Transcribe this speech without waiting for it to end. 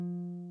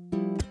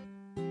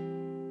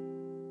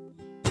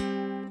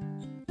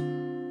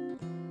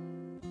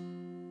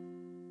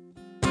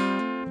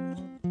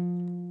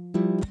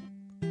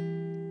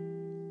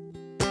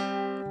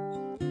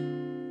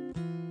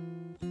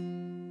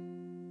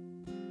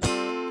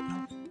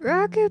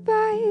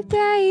Rockabye,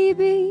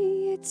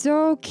 baby, it's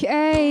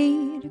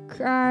okay to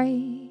cry.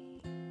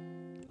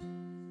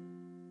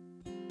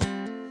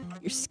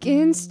 Your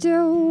skin's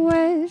still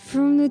wet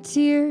from the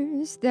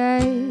tears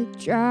that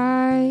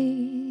dried.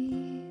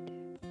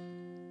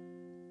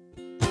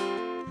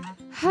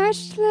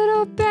 Hush,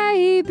 little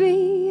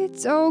baby,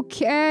 it's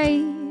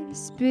okay to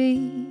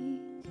speak.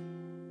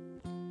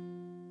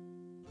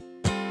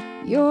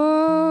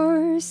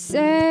 You're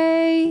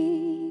safe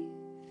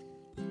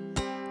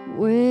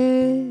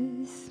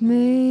with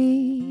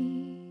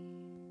me.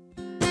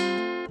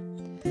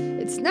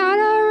 It's not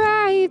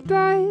alright, but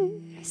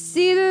I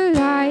see the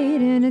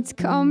light and it's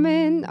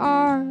coming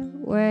our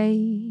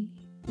way.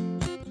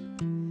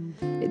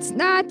 It's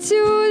not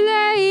too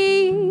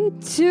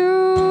late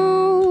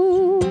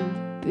to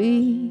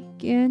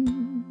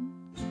begin.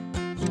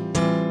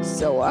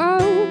 So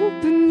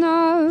open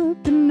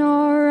up an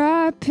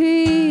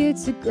R.I.P.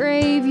 It's a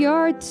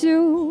graveyard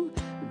to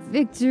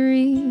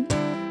victory.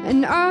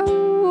 And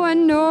oh, I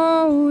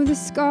know the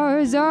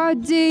scars are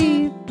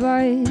deep,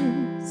 but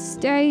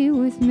stay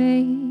with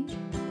me.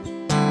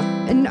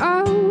 And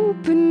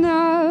open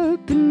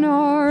up an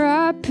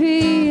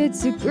R.I.P.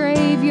 It's a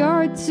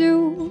graveyard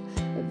to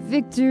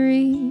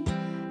victory.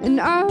 And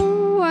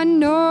oh, I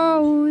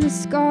know the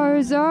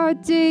scars are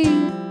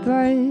deep,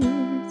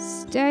 but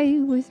stay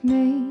with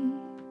me.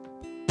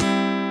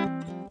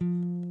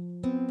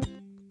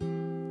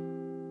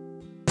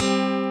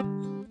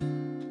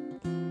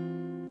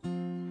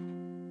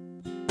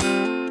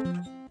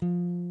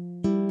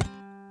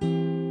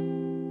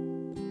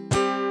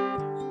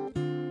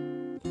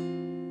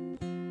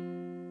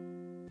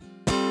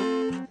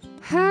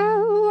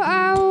 How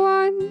I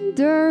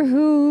wonder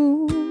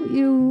who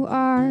you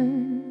are,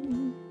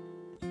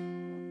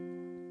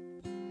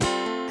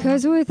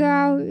 'cause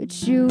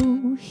without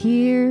you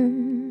here,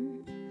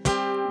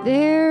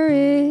 there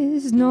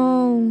is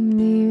no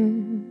near.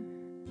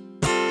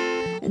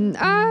 And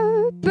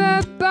up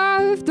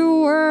above the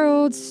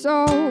world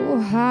so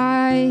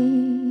high,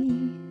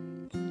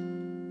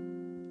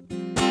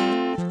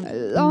 I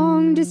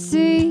long to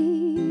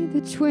see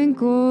the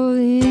twinkle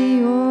in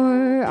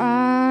your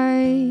eye.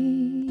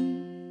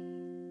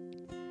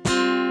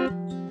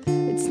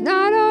 It's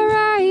not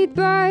alright,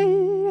 but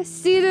I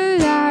see the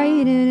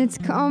light and it's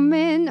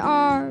coming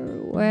our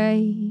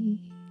way.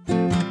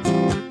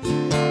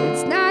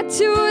 It's not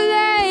too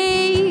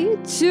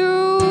late to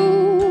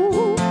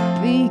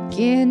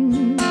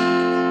begin.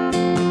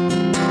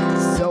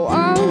 So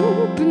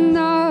open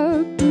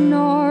up an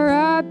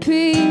R.I.P.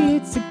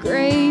 It's a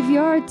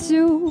graveyard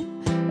to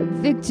a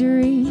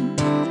victory.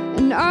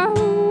 And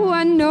oh,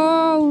 I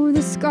know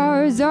the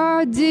scars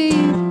are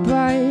deep,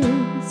 but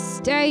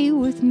stay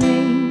with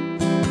me.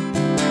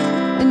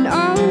 And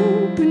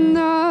open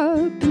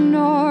up an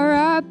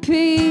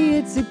R.I.P.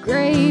 It's a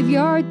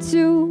graveyard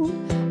to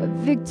a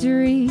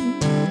victory.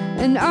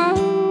 And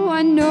oh,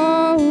 I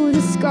know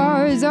the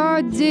scars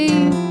are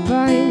deep,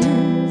 but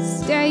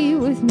stay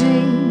with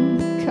me.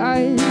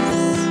 'Cause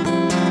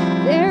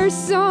there's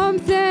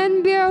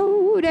something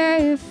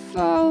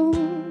beautiful.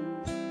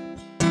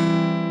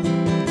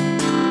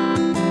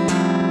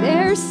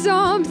 There's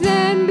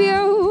something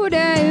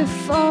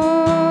beautiful.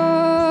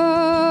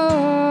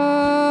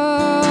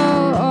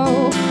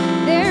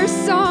 There's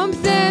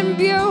something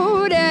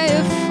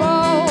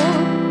beautiful.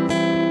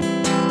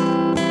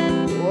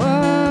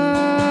 Whoa.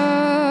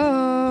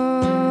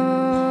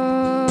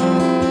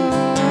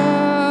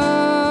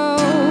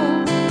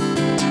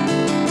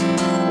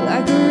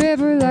 Like a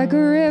river, like a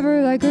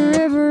river, like a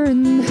river,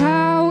 and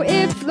how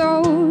it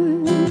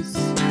flows.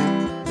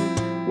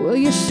 Will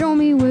you show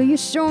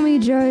me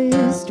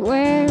just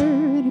where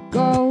to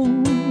go?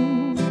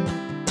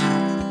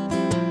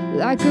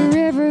 Like a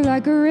river,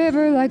 like a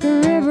river, like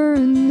a river,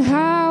 and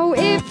how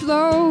it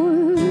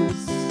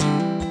flows.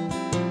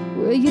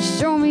 Will you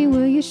show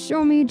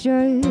me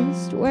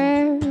just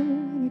where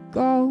to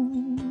go?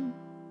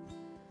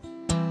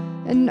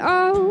 And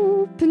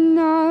open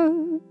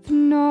up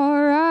an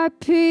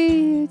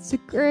R.I.P. It's a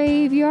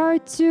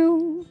graveyard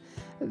to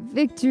a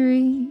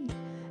victory.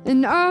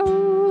 And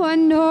oh, I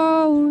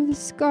know the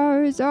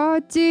scars are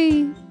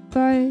deep,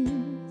 but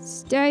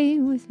stay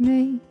with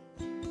me.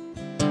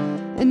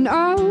 And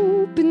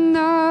open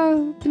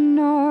up an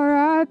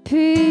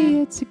R.I.P.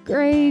 It's a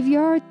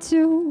graveyard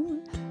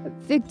to a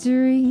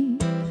victory.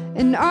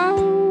 And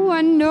oh,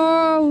 I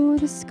know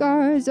the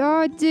scars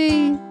are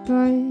deep,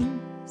 but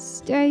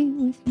stay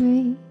with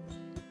me.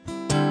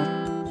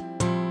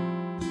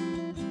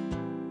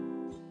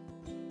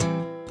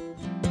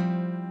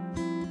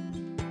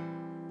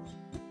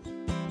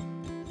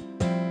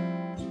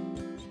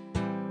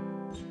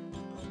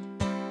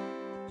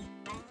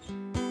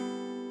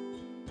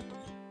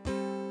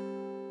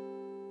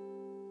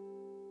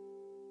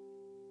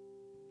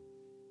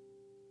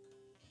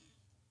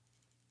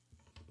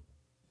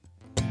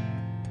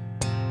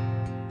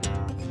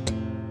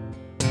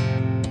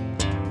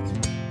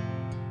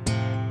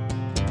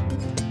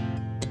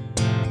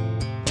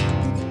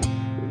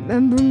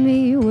 Remember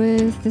me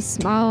with a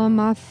smile on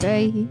my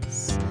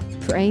face,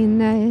 praying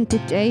that the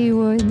day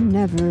would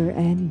never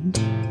end.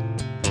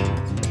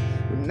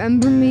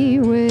 Remember me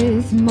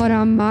with mud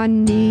on my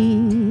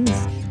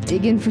knees,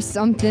 digging for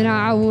something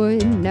I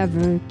would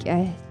never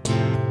get.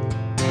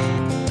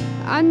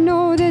 I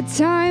know that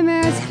time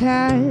has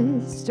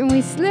passed and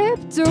we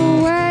slipped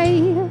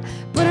away,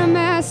 but I'm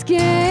asking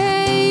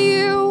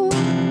you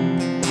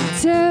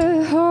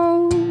to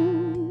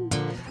hold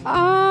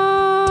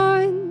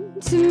on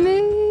to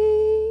me.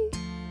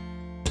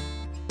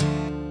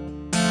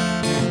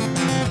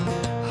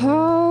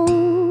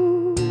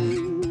 Hold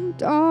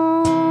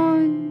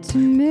on to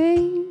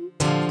me.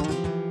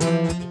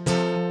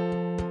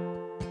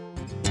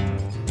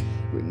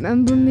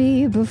 Remember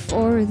me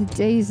before the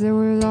days that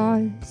were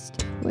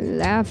lost, when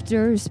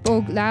laughter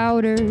spoke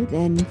louder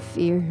than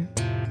fear.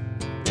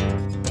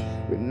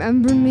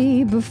 Remember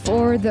me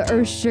before the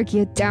earth shook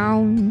you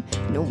down.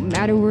 No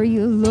matter where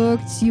you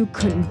looked, you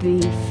couldn't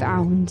be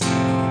found.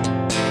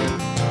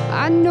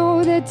 I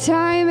know that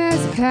time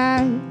has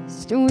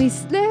passed and we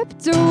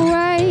slipped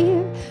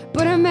away,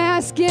 but I'm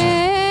asking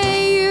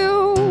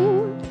you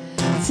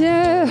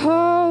to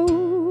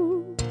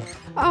hold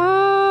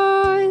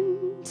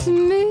on to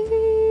me.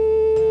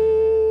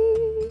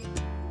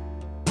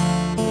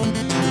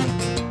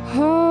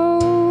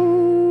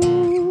 Hold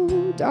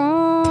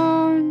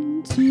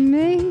on to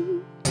me.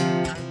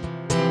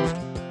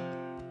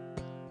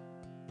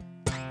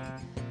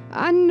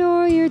 I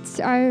know you're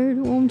tired,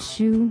 won't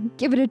you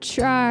give it a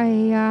try?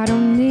 I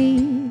don't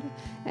need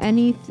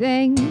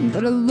anything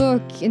but a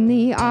look in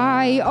the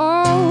eye.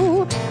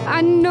 Oh,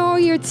 I know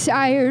you're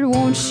tired,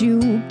 won't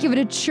you give it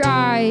a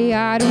try?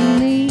 I don't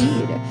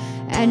need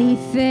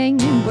anything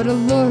but a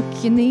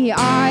look in the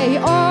eye.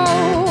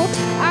 Oh,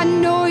 I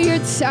know you're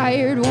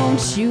tired,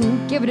 won't you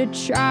give it a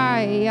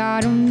try? I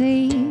don't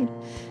need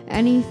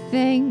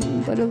anything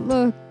but a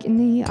look in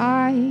the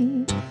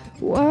eye.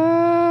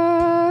 Whoa.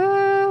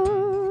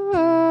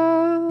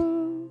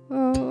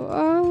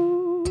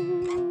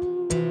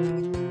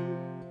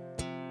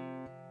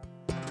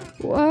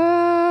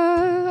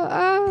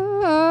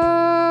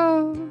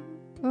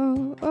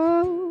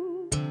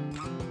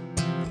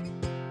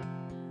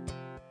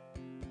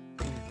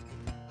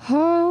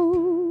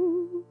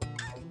 Hold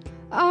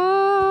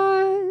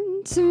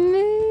on to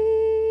me.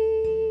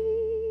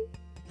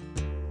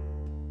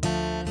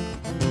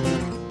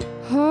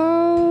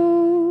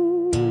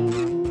 Hold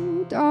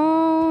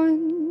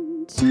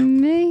on to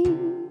me.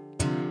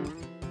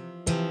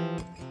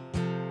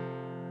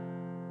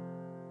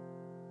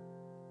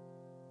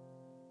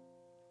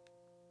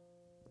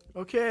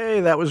 Okay,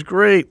 that was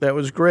great. That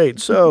was great.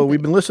 So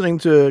we've been listening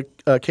to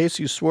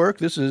Kacie Swierk.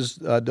 This is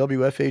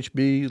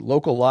WFHB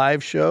local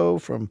live show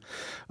from,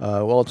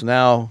 it's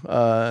now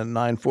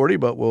 9:40,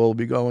 but we'll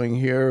be going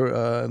here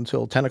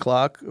until 10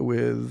 o'clock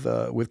with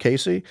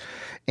Kacie.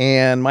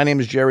 And my name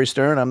is Jerry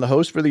Stern. I'm the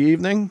host for the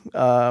evening,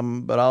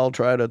 but I'll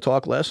try to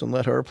talk less and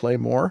let her play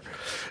more.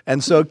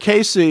 And so,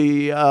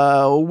 Kacie,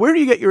 where do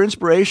you get your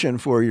inspiration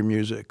for your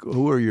music?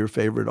 Who are your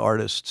favorite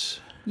artists?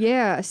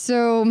 Yeah,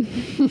 so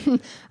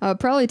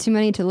probably too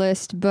many to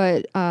list,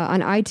 but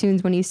on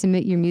iTunes, when you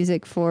submit your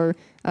music for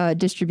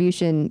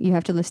distribution, you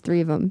have to list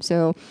 3 of them.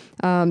 So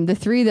the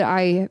 3 that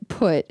I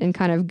put and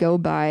kind of go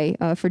by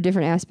for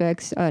different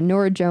aspects,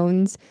 Nora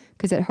Jones,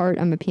 because at heart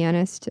I'm a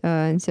pianist,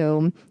 and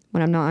so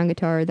when I'm not on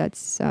guitar,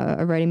 that's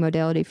a writing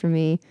modality for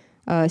me.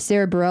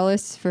 Sarah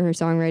Bareilles for her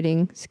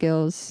songwriting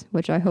skills,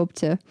 which I hope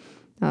to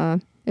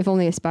if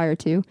only aspire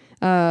to.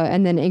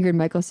 And then Ingrid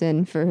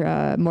Michaelson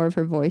for more of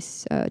her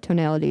voice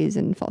tonalities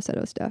and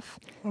falsetto stuff.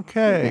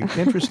 Okay, yeah.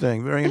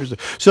 Interesting, very interesting.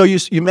 So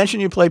you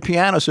mentioned you play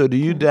piano. So do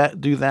you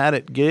do that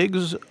at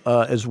gigs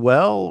as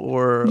well,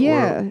 or?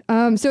 Yeah.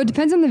 So it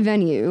depends on the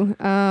venue.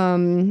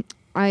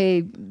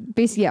 I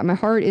basically, my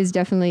heart is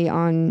definitely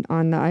on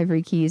the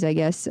ivory keys, I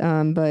guess.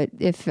 But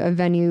if a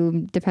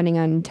venue, depending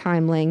on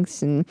time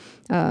lengths and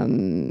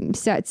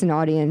sets and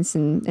audience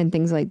and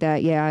things like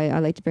that, I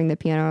like to bring the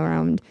piano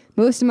around.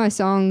 Most of my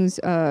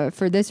songs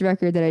for this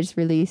record that I just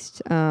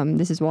released,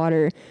 This Is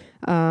Water,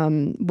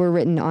 were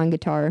written on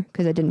guitar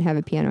because I didn't have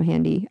a piano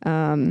handy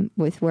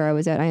with where I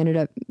was at. I ended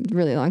up,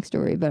 really long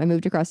story, but I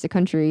moved across the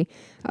country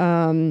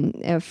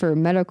for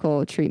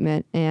medical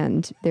treatment,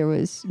 and there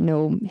was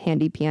no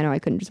handy piano. I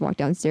couldn't just walk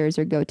downstairs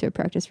or go to a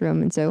practice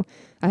room, and so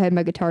I had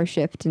my guitar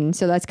shipped, and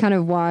so that's kind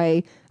of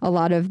why a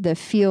lot of the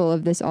feel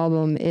of this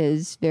album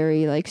is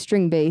very like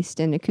string based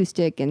and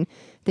acoustic and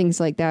things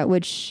like that,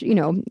 which,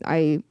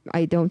 I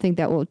don't think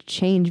that will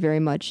change very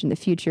much in the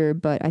future,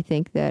 but I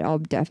think that I'll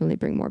definitely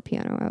bring more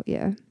piano out.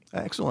 Yeah.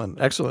 Excellent.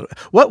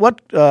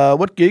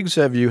 What gigs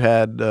have you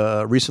had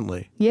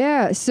recently?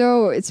 Yeah,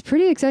 so it's a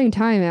pretty exciting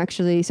time,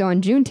 actually. So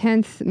on June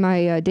 10th,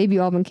 my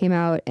debut album came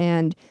out,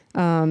 and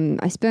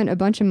I spent a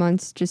bunch of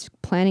months just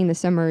planning the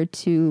summer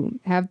to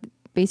have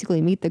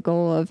basically meet the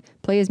goal of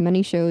play as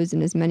many shows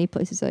in as many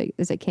places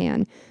as I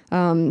can.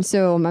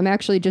 So I'm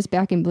actually just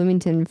back in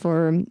Bloomington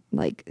for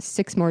like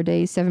 7 more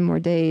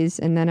days,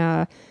 and then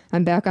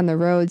I'm back on the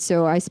road.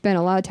 So I spent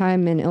a lot of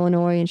time in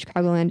Illinois and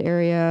Chicagoland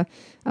area,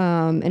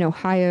 in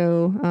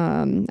Ohio.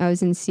 I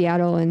was in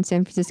Seattle and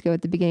San Francisco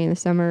at the beginning of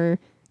the summer.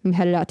 I'm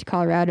headed out to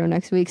Colorado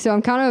next week. So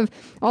I'm kind of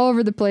all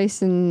over the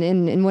place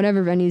in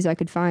whatever venues I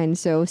could find.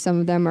 So some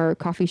of them are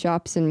coffee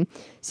shops and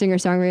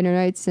singer-songwriter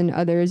nights, and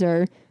others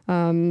are, I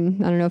don't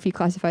know if you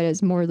classify it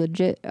as more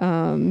legit,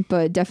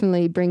 but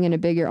definitely bring in a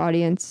bigger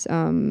audience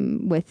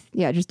with,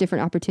 just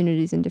different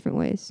opportunities in different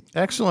ways.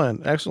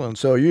 Excellent.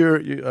 So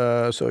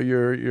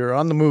you're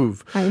on the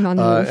move. I'm on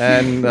the move.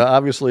 And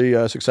obviously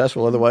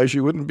successful. Otherwise,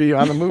 you wouldn't be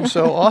on the move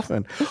so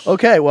often.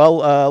 Okay,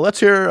 well, let's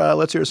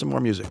hear some more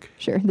music.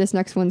 Sure. This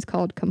next one's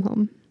called "Come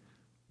Home."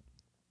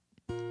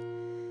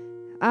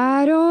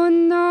 I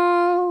don't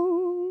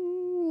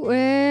know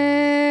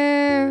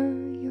where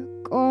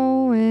you're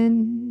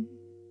going,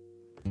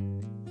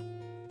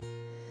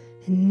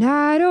 and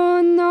I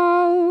don't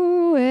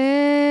know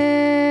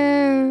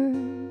where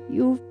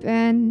you've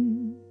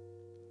been,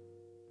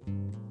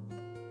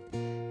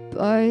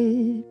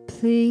 but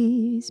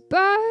please,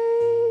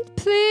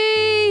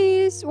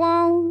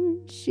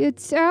 won't you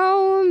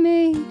tell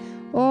me,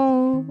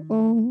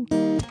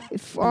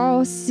 if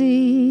I'll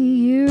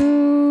see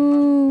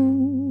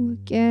you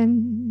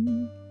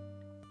again,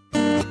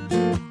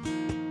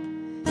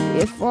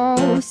 if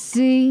I'll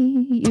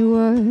see you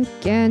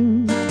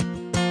again.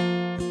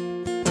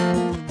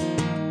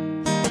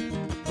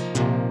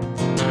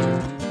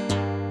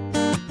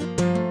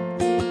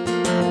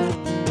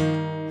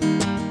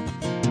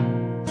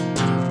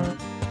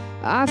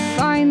 I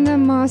find that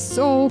my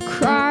soul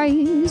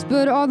cries,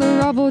 but all the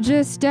rubble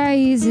just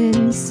stays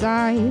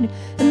inside.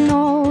 And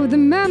all the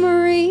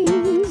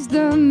memories,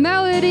 the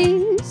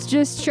melodies,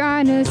 just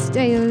trying to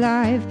stay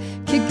alive.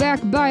 Kicked back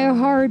by a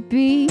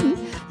heartbeat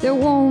that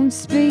won't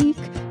speak,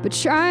 but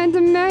trying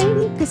to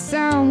make a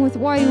sound with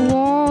white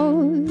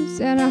walls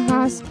and a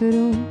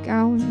hospital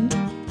gown.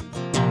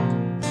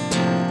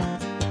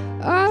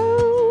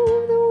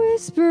 Oh, the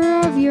whisper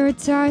of your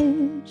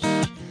touch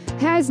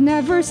has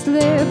never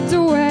slipped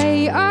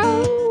away.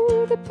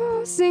 Oh, the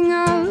passing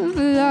of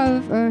a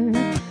lover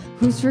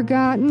who's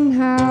forgotten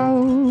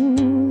how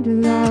to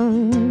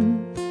love,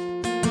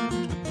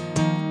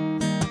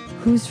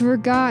 who's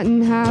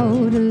forgotten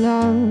how to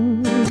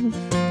love.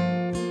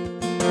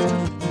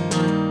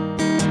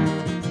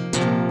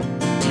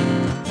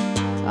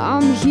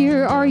 I'm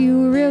here, are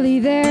you really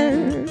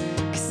there?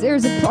 'Cause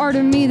there's a part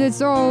of me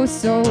that's oh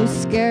so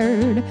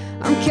scared.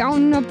 I'm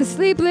counting up the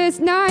sleepless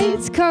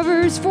nights,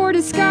 covers for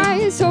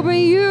disguise,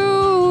 hoping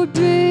you'd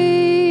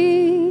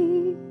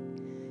be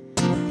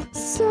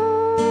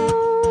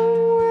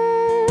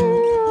somewhere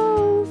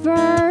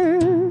over,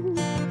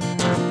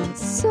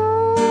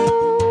 somewhere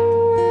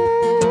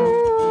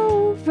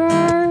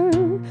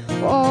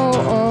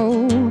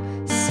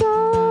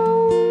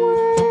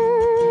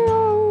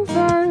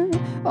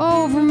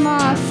over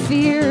my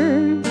fear.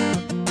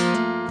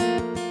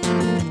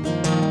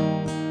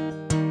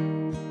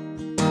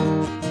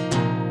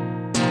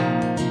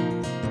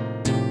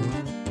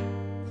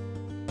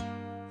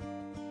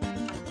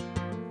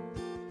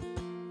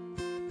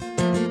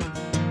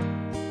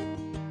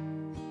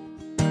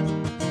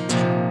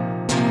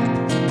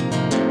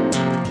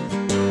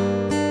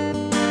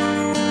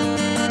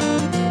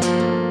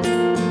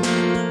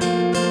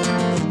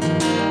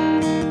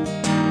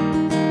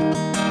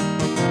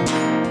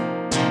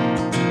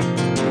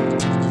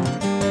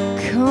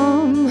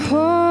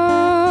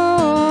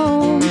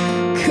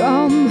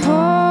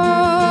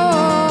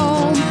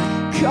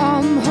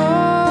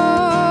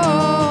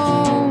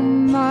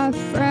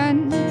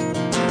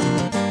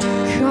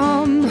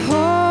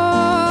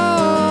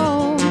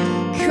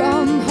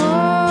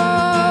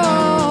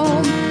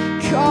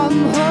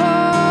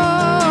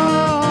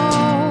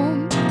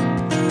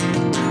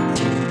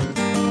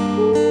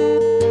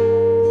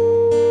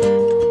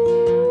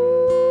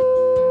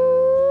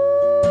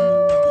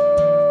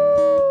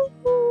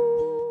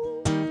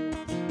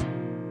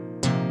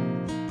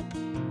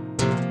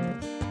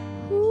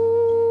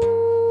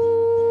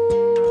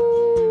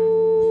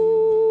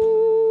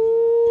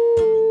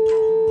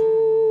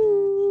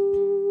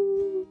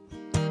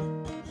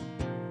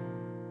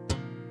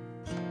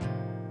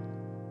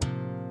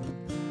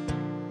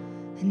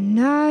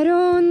 And I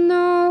don't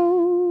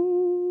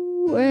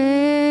know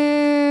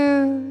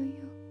where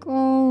you're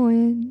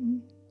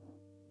going,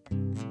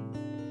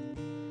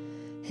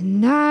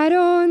 and I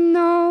don't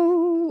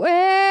know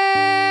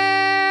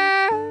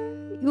where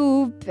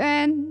you've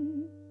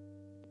been,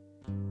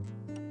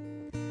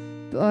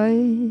 but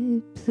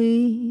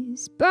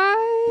please,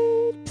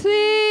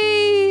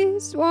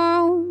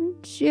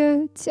 won't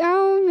you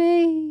tell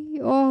me,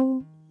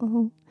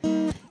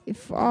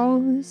 if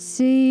I'll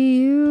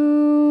see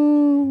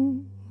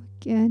you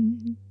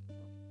again,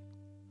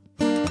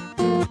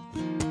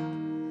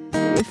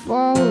 if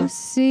I'll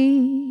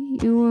see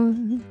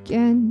you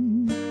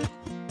again.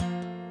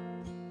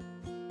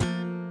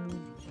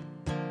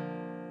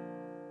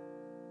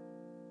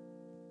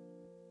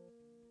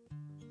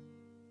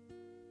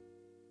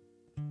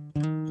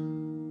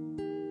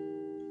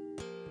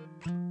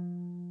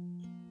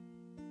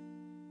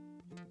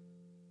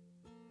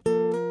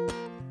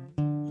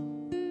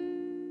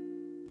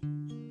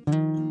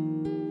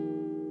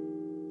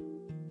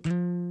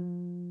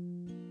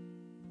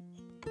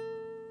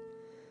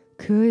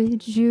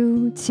 Could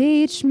you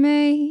teach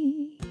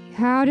me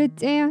how to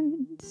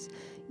dance?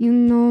 You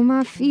know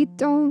my feet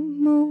don't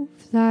move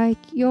like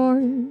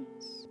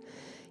yours.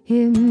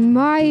 It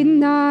might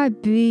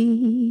not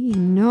be a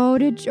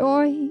note of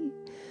joy,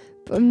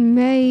 but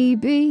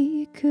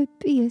maybe it could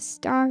be a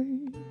start.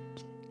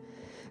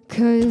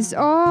 'Cause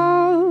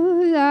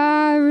all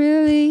I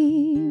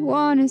really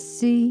wanna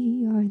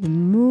see are the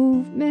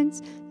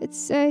movements that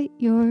set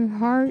your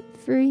heart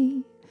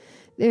free.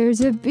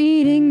 There's a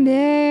beating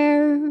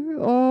there,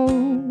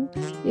 oh,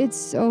 it's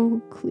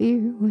so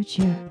clear. Would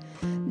you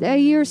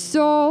let your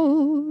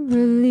soul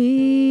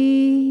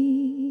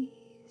release?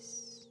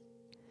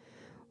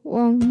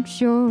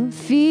 Won't your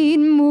feet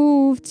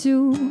move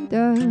to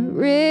the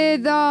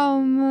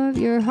rhythm of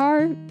your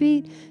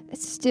heartbeat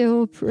that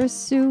still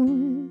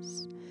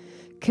pursues?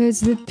 'Cause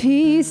the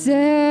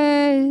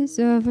pieces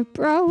of a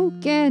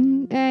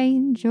broken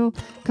angel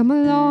come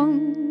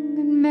along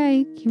and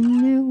make you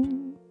new.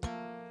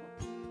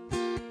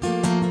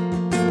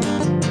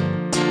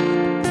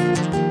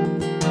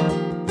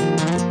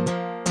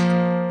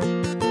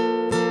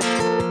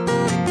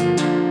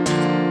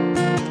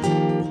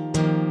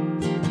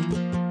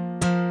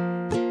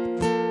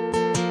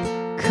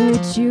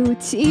 Could you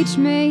teach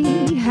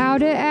me how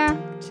to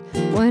act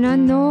when I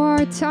know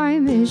our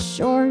time is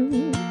short?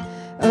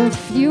 A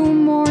few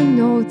more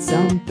notes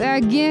I'm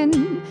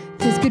begging,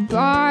 'cause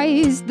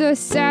goodbye's the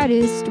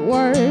saddest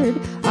word.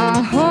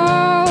 I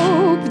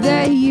hope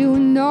that you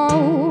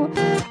know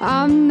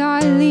I'm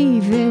not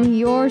leaving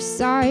your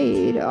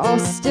side. I'll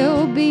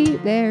still be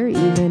there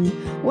even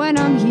when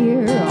I'm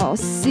here. I'll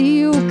see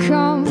you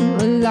come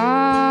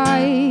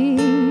alive.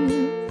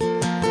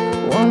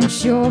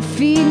 Won't your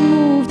feet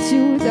move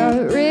to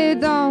the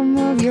rhythm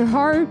of your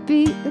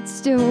heartbeat that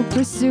still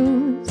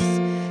pursues?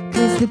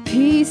 'Cause the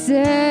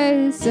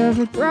pieces of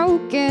a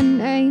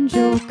broken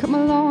angel come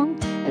along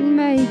and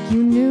make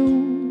you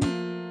new.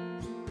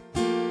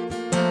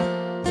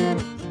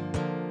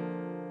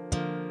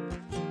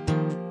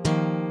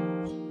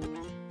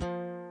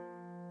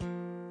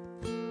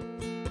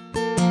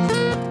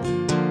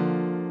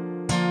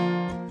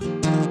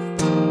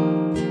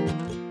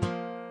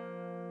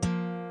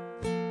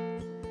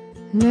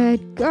 Let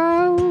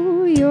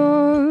go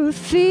your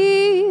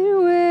feet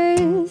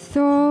with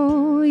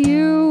all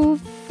you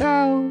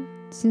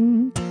felt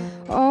and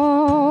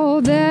all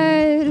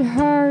that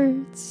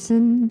hurts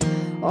and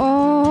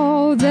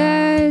all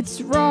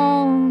that's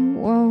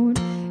wrong. Won't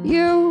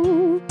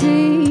you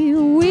be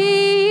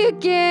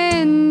weak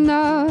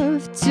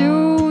enough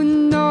to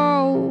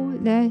know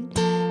that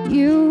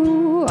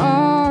you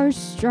are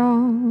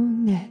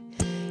strong, that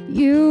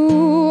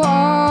you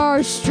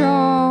are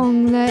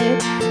strong?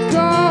 Let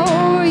go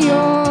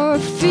your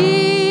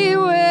feet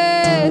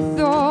with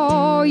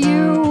all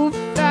you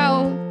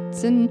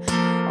felt and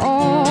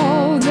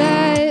all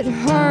that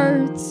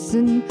hurts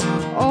and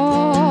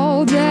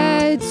all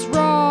that's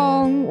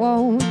wrong.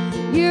 Won't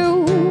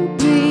you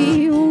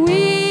be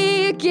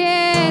weak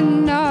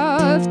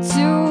enough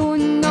to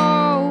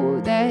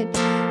know that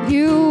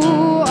you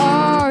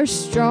are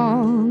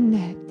strong,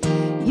 that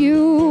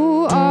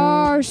you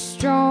are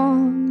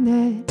strong,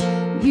 that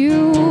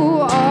you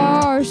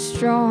are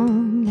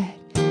strong, that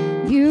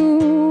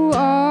you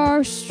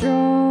are strong.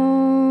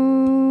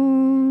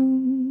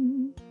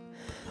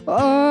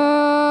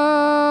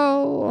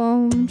 Oh,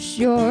 won't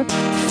your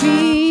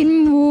feet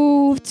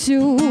move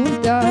to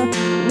the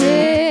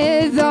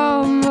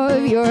rhythm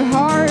of your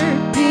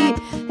heartbeat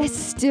that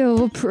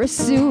still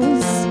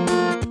pursues?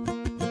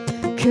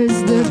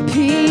 'Cause the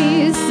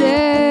pieces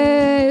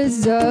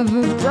of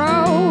a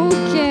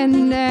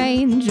broken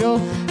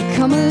angel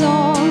come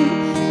along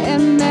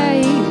and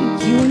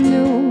make you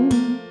new.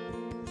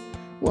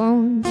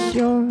 Won't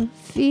your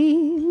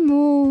feet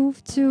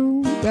move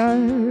to the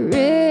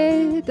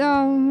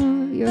rhythm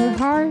of your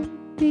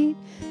heartbeat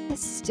that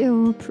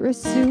still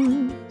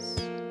pursues?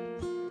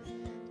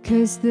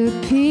 'Cause the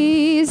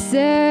pieces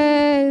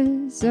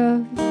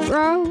of a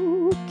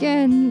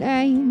broken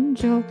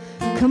angel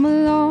come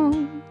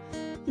along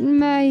and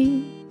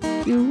make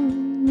you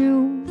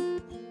new.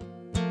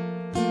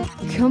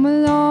 Come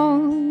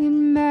along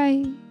and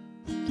make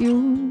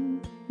you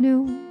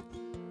new.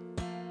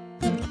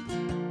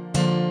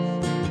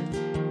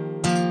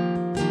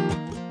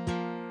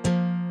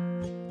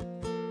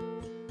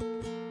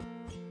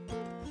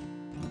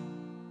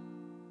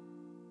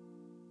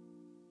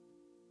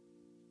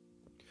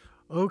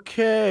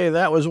 Okay,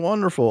 that was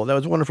wonderful. That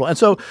was wonderful. And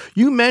so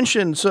you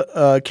mentioned,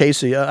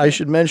 Kacie, I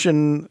should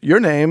mention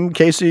your name,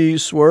 Kacie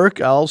Swierk.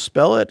 I'll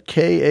spell it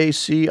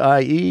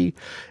Kacie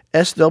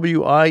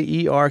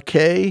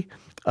Swierk.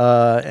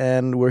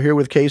 And we're here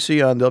with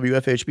Kacie on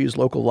WFHB's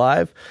Local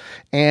Live.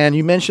 And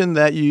you mentioned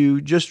that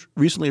you just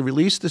recently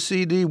released the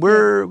CD.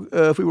 Where,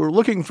 if we were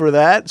looking for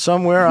that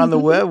somewhere on the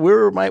web,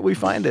 where might we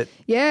find it?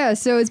 Yeah,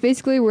 so it's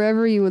basically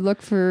wherever you would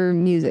look for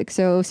music.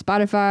 So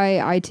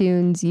Spotify,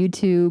 iTunes,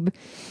 YouTube,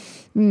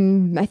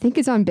 I think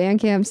it's on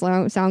Bandcamp,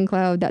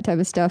 SoundCloud, that type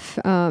of stuff.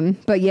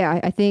 But yeah,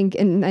 I think,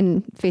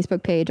 and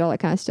Facebook page, all that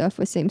kind of stuff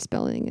with same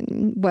spelling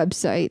and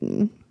website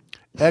and.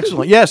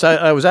 Excellent. Yes,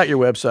 I was at your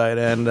website,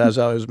 and as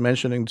I was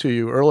mentioning to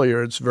you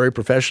earlier, it's very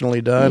professionally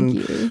done.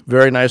 Thank you.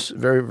 Very nice,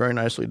 very, very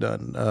nicely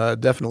done.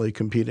 Definitely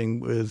competing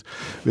with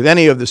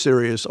any of the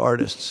serious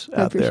artists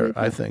out there,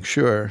 I think.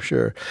 Sure.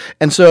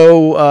 And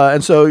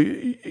so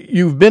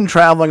you've been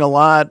traveling a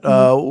lot.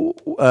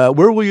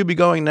 Where will you be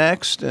going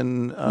next?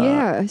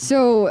 And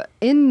so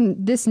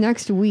in this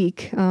next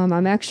week,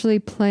 I'm actually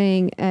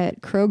playing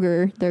at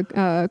Kroger, the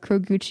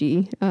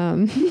Kroguchi,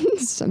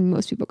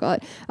 most people call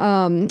it,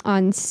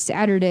 on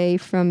Saturday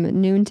from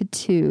noon to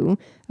 2,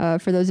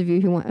 for those of you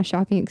who want a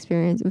shopping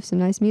experience with some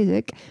nice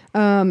music.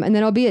 And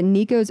then I'll be at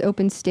Nico's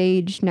Open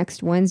Stage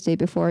next Wednesday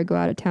before I go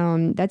out of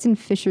town. That's in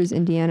Fishers,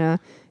 Indiana.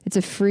 It's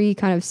a free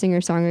kind of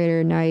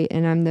singer-songwriter night,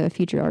 and I'm the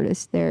featured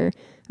artist there.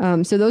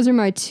 So those are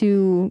my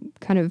two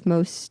kind of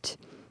most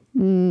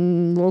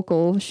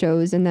local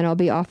shows, and then I'll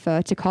be off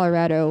to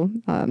Colorado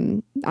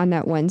on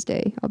that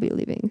Wednesday. I'll be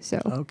leaving.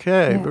 So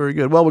okay, very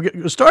good. Well,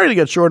 we're starting to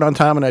get short on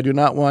time, and I do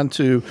not want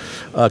to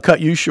cut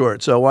you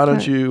short. So why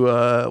don't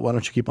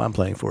you keep on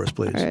playing for us,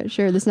 please? All right,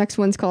 sure. This next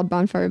one's called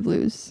Bonfire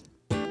Blues.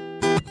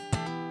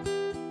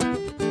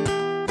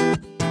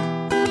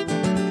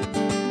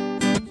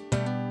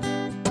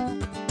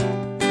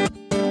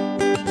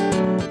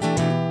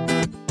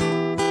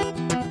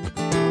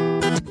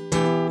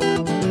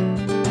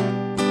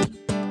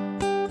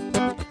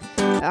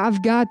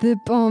 I've got the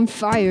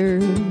bonfire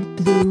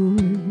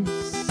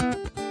blues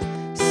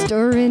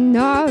stirring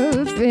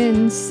up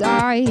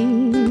inside.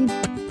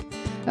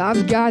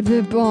 I've got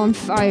the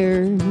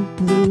bonfire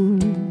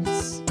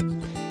blues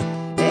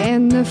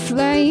and the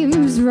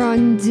flames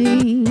run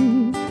deep.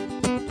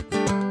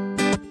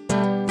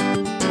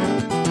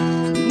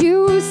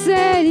 You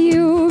said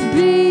you'd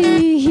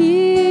be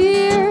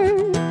here.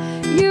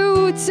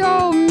 You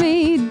told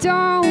me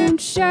don't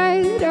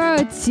shed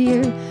a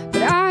tear,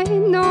 but I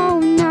know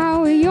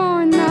now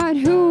you're not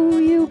who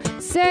you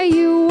say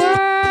you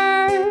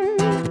were.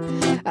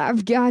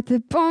 I've got the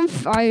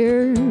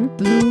bonfire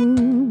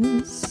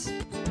blues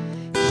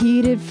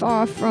heated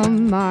far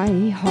from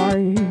my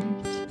heart.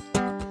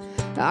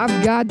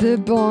 I've got the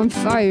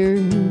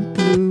bonfire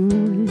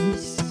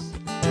blues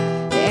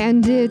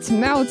and it's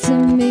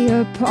melting me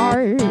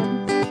apart.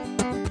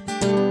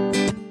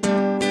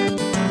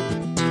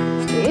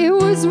 It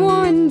was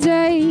one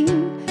day,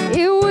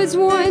 it was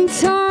one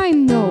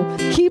time, no.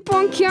 Keep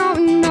on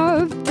counting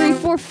up 3,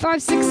 4,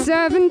 5, 6,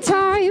 7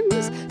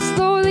 times.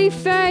 Slowly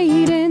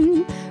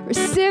fading,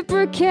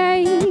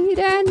 reciprocate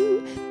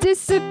and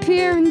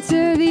disappear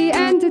into the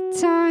end of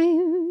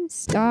time.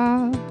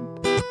 Stop.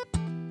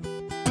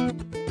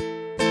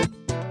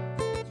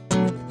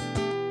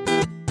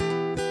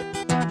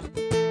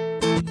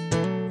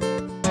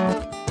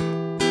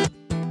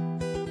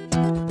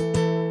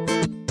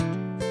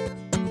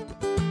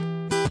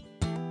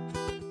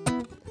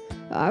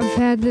 I've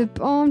had the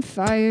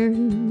bonfire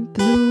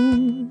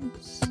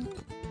blues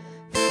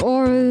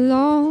for a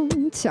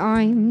long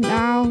time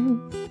now,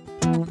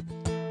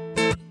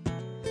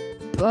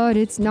 but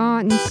it's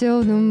not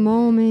until the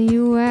moment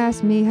you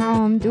ask me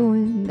how I'm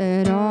doing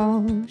that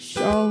I'll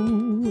show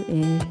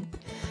it.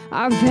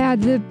 I've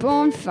had the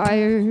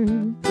bonfire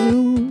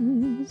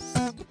blues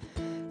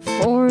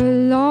for a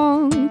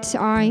long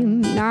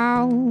time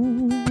now,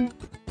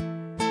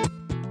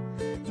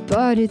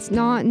 but it's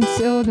not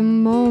until the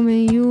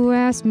moment you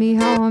ask me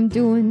how I'm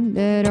doing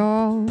that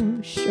I'll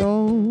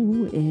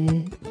show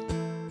it.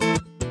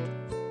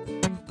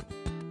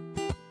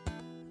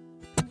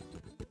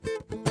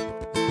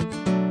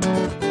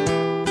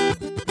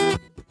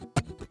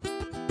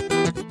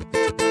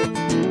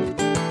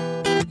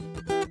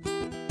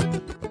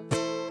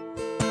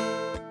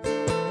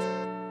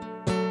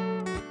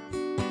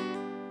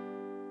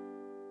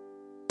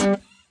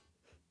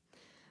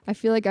 I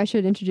feel like I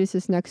should introduce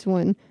this next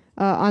one.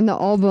 On the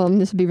album,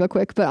 this will be real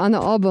quick, but on the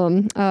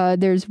album,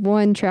 there's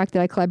one track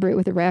that I collaborate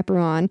with a rapper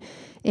on,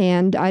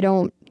 and I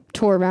don't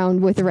tour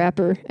around with a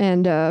rapper.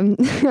 And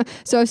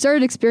so I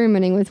started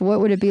experimenting with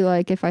what would it be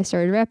like if I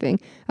started rapping.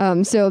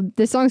 So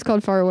this song's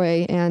called Far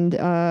Away, and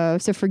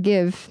so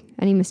forgive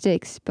any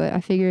mistakes, but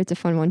I figure it's a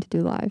fun one to do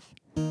live.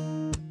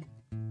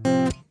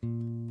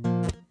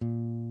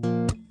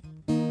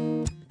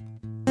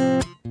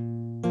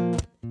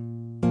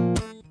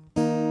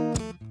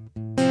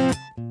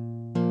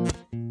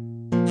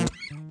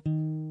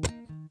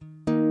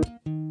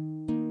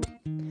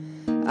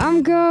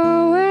 I'm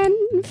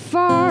going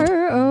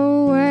far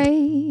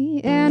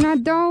away, and I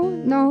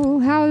don't know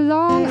how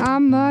long I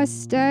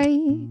must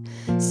stay.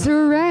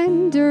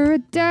 Surrender a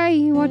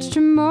day, watch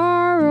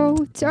tomorrow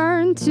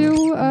turn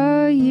to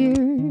a year.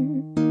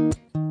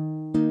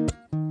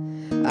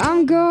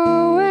 I'm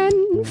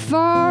going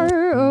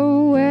far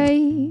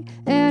away,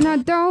 and I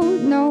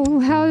don't know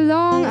how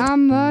long I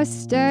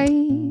must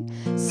stay.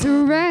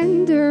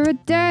 Surrender a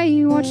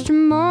day, watch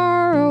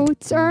tomorrow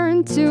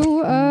turn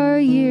to a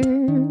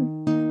year.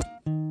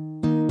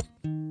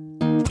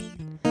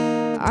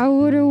 I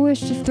would've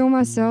wished to throw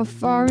myself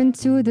far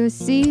into the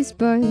seas,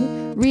 but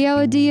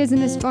reality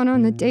isn't as fun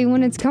on the day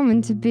when it's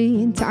coming to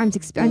be. And time's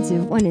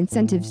expensive when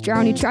incentives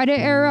drown. You try to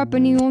air up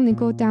and you only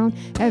go down.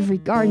 Every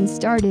garden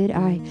started,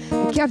 I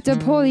kept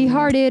up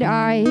holy-hearted.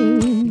 I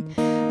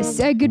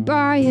said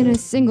goodbye in a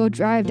single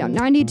drive, down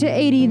 90 to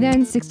 80,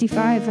 then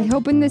 65. I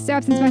hope in this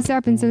absence my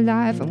sap's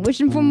alive. I'm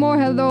wishing for more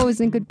hellos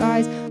and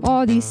goodbyes.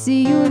 All these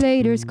see you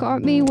laters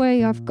caught me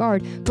way off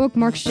guard.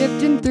 Bookmarks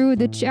shifting through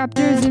the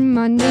chapters in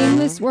my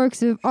nameless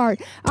works of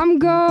art. I'm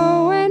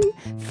going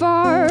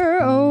far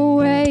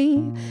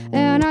away,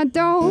 and I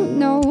don't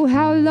know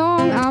how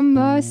long I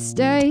must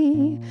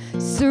stay.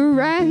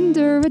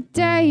 Surrender a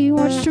day,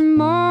 watch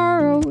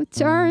tomorrow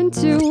turn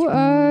to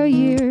a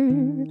year.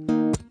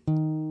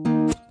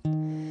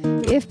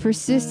 If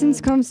persistence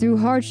comes through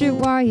hardship,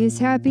 why is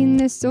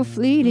happiness so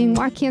fleeting?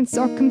 Why can't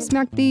salt come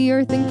smack the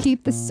earth and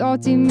keep the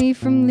salty me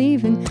from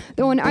leaving?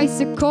 Though an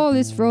icicle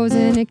is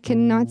frozen, it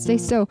cannot stay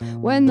so.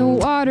 When the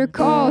water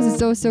calls,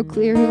 it's oh so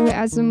clear who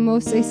has the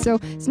most say so.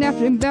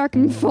 Snapping back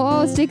and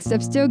falls, take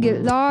steps, still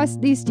get lost.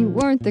 At least you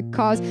weren't the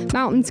cause.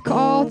 Mountains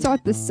call,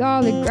 taught the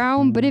solid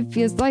ground, but it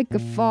feels like a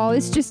fall.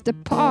 It's just a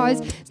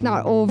pause. It's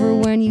not over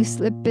when you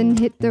slip and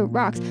hit the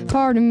rocks.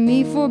 Pardon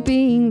me for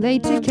being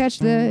late to catch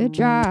the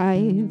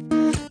drive.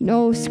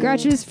 No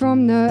scratches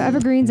from the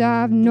evergreens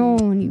I've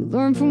known. You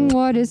learn from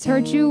what has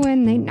hurt you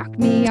when they knocked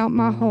me out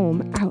my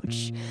home.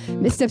 Ouch.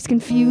 Missteps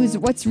confused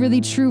what's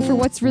really true for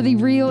what's really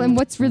real and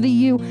what's really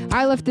you.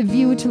 I left the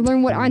view to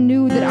learn what I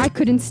knew that I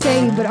couldn't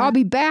stay, but I'll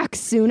be back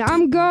soon.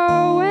 I'm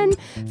going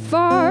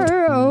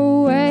far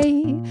away,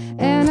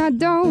 and I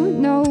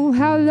don't know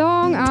how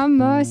long I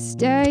must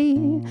stay.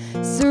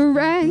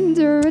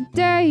 Surrender a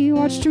day,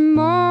 watch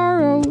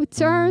tomorrow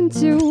turn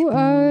to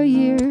a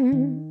year.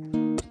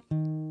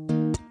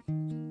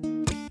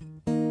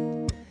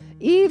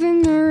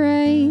 Even the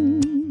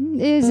rain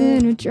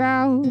isn't a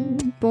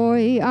drought,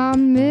 boy,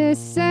 I'm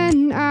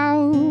missing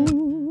out.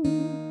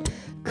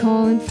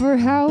 Calling for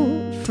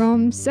help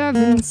from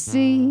 7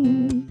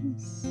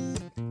 seas.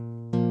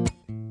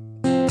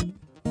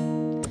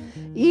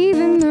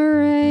 Even the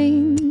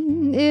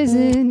rain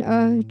isn't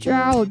a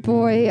drought,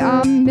 boy,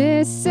 I'm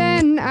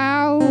missing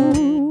out.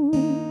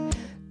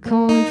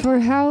 Calling for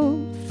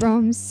help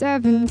from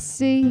 7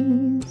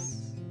 seas.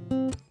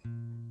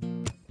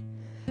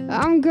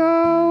 I'm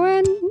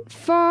going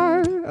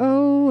far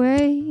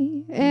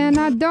away, and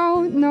I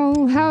don't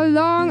know how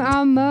long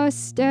I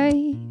must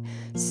stay.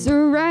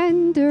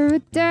 Surrender a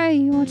day,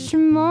 watch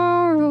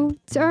tomorrow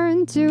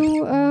turn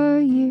to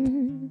a year.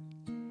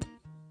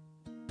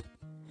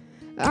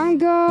 I'm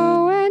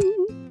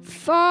going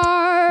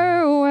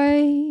far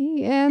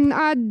away, and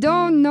I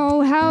don't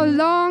know how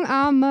long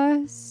I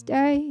must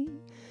stay.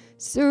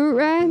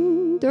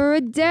 Surrender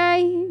a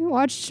day,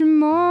 watch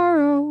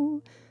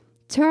tomorrow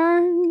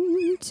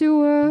turn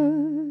to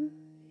a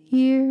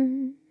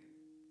year.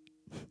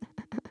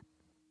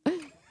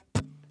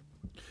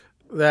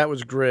 That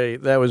was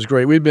great. That was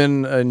great. We've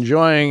been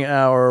enjoying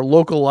our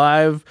local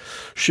live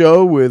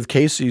show with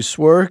Kacie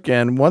Swierk,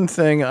 and one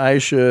thing I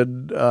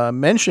should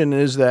mention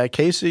is that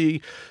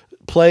Kacie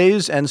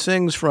plays and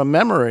sings from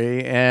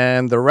memory,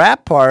 and the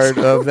rap part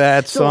of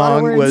that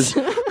song was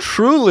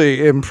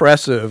truly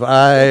impressive,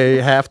 I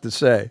have to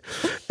say.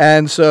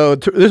 And so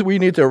we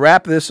need to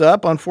wrap this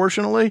up,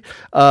 unfortunately.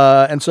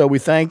 And so we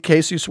thank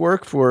Kacie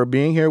Swierk for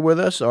being here with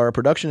us, our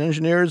production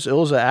engineers,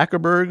 Ilza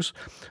Ackerbergs,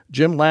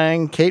 Jim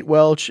Lang, Kate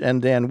Welch,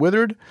 and Dan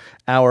Withard.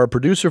 Our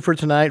producer for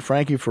tonight,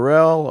 Frankie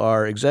Farrell.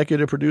 Our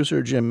executive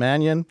producer, Jim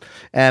Mannion.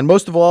 And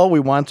most of all, we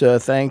want to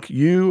thank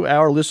you,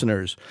 our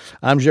listeners.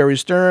 I'm Jerry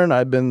Stern.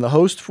 I've been the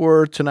host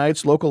for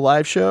tonight's local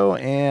live show,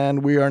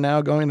 and we are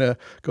now going to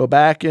go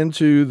back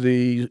into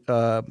the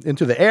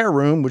air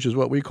room, which is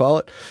what we call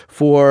it,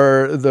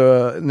 for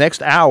the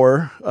next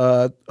hour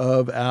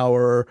of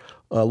our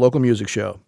local music show.